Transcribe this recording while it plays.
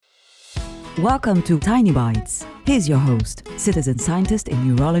Welcome to Tiny Bites. Here's your host, citizen scientist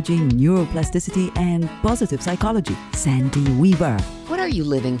in neurology, neuroplasticity, and positive psychology, Sandy Weaver. What are you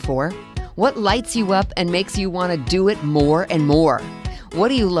living for? What lights you up and makes you want to do it more and more? What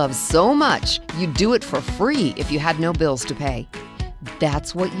do you love so much you'd do it for free if you had no bills to pay?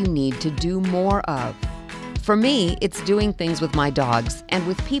 That's what you need to do more of. For me, it's doing things with my dogs and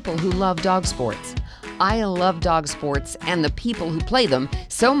with people who love dog sports. I love dog sports and the people who play them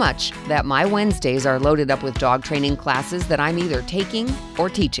so much that my Wednesdays are loaded up with dog training classes that I'm either taking or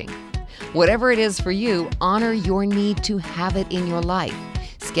teaching. Whatever it is for you, honor your need to have it in your life.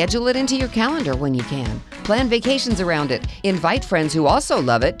 Schedule it into your calendar when you can. Plan vacations around it. Invite friends who also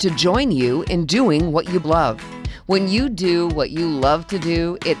love it to join you in doing what you love. When you do what you love to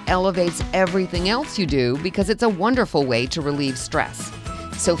do, it elevates everything else you do because it's a wonderful way to relieve stress.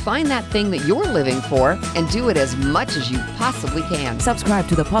 So find that thing that you're living for and do it as much as you possibly can. Subscribe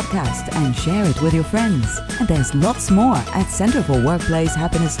to the podcast and share it with your friends. And there's lots more at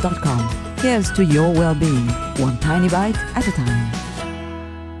centerforworkplacehappiness.com. Here's to your well-being, one tiny bite at a time.